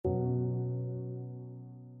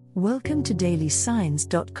Welcome to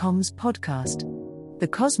dailysigns.com's podcast. The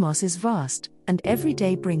cosmos is vast, and every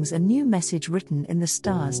day brings a new message written in the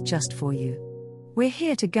stars just for you. We're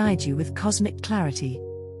here to guide you with cosmic clarity.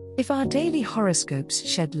 If our daily horoscopes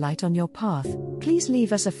shed light on your path, please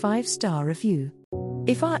leave us a 5-star review.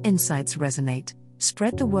 If our insights resonate,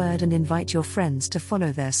 spread the word and invite your friends to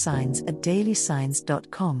follow their signs at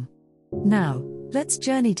dailysigns.com. Now, let's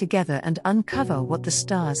journey together and uncover what the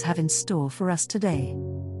stars have in store for us today.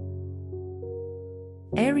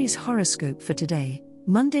 Aries horoscope for today,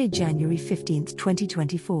 Monday, January 15,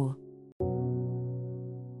 2024.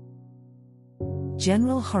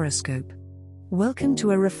 General horoscope. Welcome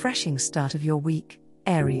to a refreshing start of your week,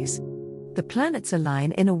 Aries. The planets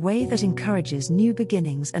align in a way that encourages new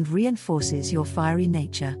beginnings and reinforces your fiery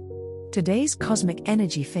nature. Today's cosmic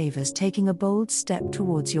energy favors taking a bold step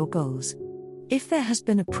towards your goals. If there has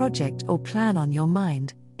been a project or plan on your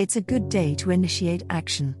mind, it's a good day to initiate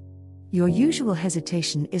action. Your usual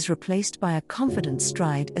hesitation is replaced by a confident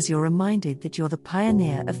stride as you're reminded that you're the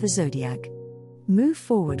pioneer of the zodiac. Move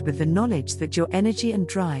forward with the knowledge that your energy and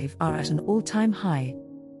drive are at an all-time high.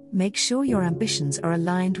 Make sure your ambitions are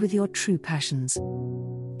aligned with your true passions.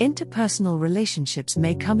 Interpersonal relationships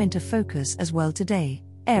may come into focus as well today,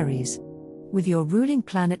 Aries. With your ruling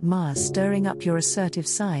planet Mars stirring up your assertive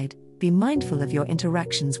side, be mindful of your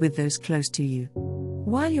interactions with those close to you.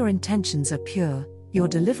 While your intentions are pure, your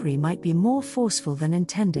delivery might be more forceful than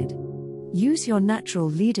intended. Use your natural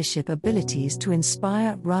leadership abilities to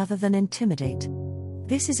inspire rather than intimidate.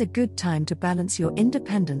 This is a good time to balance your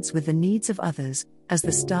independence with the needs of others, as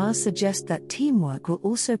the stars suggest that teamwork will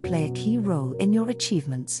also play a key role in your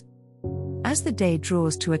achievements. As the day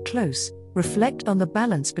draws to a close, reflect on the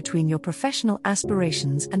balance between your professional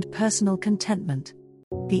aspirations and personal contentment.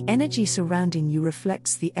 The energy surrounding you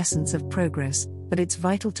reflects the essence of progress, but it's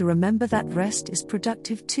vital to remember that rest is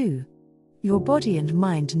productive too. Your body and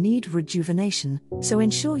mind need rejuvenation, so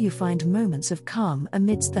ensure you find moments of calm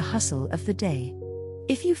amidst the hustle of the day.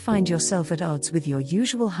 If you find yourself at odds with your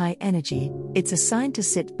usual high energy, it's a sign to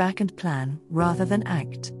sit back and plan rather than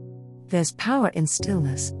act. There's power in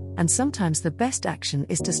stillness, and sometimes the best action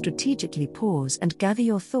is to strategically pause and gather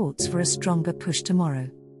your thoughts for a stronger push tomorrow.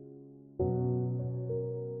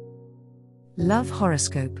 Love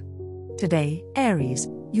horoscope. Today, Aries,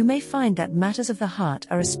 you may find that matters of the heart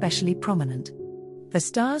are especially prominent. The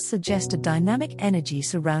stars suggest a dynamic energy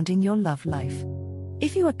surrounding your love life.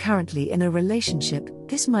 If you are currently in a relationship,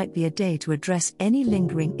 this might be a day to address any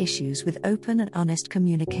lingering issues with open and honest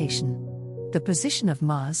communication. The position of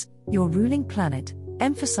Mars, your ruling planet,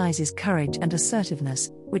 emphasizes courage and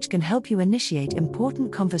assertiveness, which can help you initiate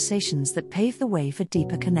important conversations that pave the way for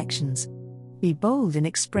deeper connections. Be bold in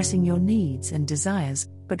expressing your needs and desires,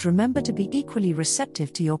 but remember to be equally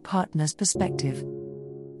receptive to your partner's perspective.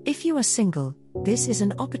 If you are single, this is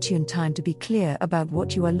an opportune time to be clear about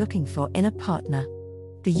what you are looking for in a partner.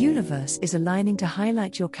 The universe is aligning to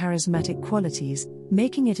highlight your charismatic qualities,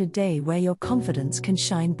 making it a day where your confidence can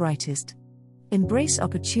shine brightest. Embrace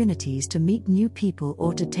opportunities to meet new people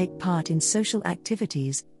or to take part in social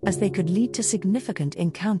activities, as they could lead to significant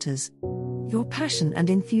encounters. Your passion and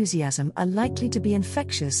enthusiasm are likely to be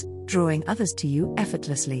infectious, drawing others to you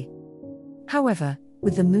effortlessly. However,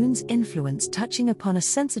 with the moon's influence touching upon a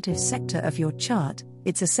sensitive sector of your chart,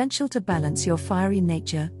 it's essential to balance your fiery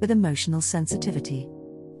nature with emotional sensitivity.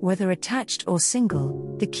 Whether attached or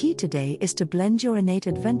single, the key today is to blend your innate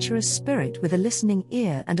adventurous spirit with a listening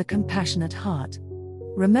ear and a compassionate heart.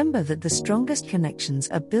 Remember that the strongest connections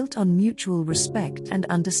are built on mutual respect and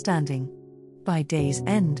understanding. By day's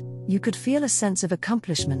end, you could feel a sense of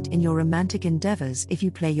accomplishment in your romantic endeavors if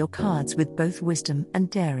you play your cards with both wisdom and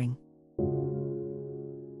daring.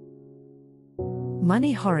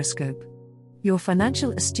 Money horoscope. Your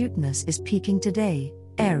financial astuteness is peaking today,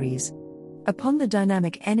 Aries. Upon the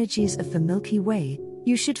dynamic energies of the Milky Way,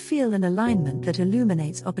 you should feel an alignment that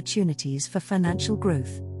illuminates opportunities for financial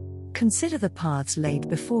growth. Consider the paths laid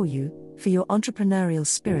before you, for your entrepreneurial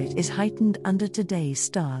spirit is heightened under today's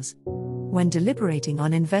stars. When deliberating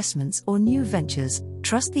on investments or new ventures,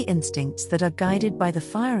 trust the instincts that are guided by the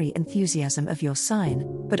fiery enthusiasm of your sign,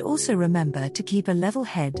 but also remember to keep a level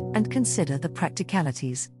head and consider the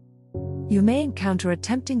practicalities. You may encounter a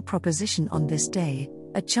tempting proposition on this day,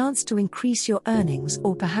 a chance to increase your earnings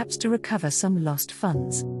or perhaps to recover some lost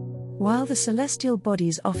funds. While the celestial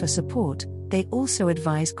bodies offer support, they also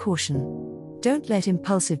advise caution. Don't let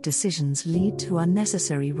impulsive decisions lead to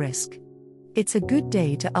unnecessary risk. It's a good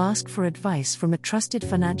day to ask for advice from a trusted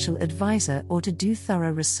financial advisor or to do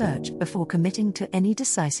thorough research before committing to any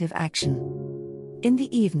decisive action. In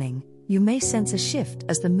the evening, you may sense a shift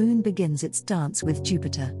as the moon begins its dance with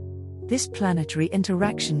Jupiter. This planetary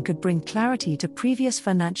interaction could bring clarity to previous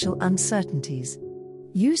financial uncertainties.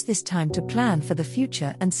 Use this time to plan for the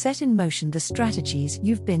future and set in motion the strategies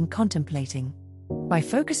you've been contemplating. By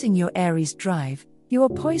focusing your Aries drive, you are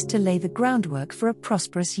poised to lay the groundwork for a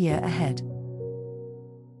prosperous year ahead.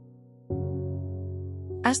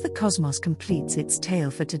 As the cosmos completes its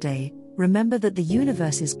tale for today, remember that the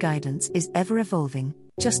universe's guidance is ever evolving,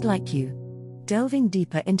 just like you. Delving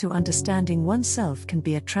deeper into understanding oneself can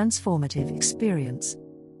be a transformative experience.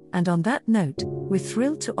 And on that note, we're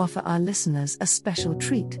thrilled to offer our listeners a special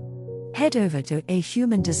treat. Head over to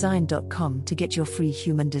ahumandesign.com to get your free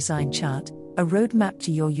human design chart, a roadmap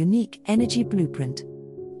to your unique energy blueprint.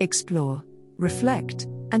 Explore, reflect,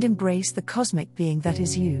 and embrace the cosmic being that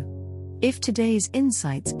is you. If today's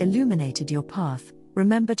insights illuminated your path,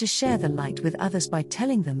 remember to share the light with others by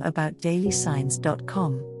telling them about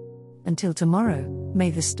dailysigns.com. Until tomorrow, may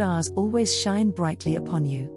the stars always shine brightly upon you.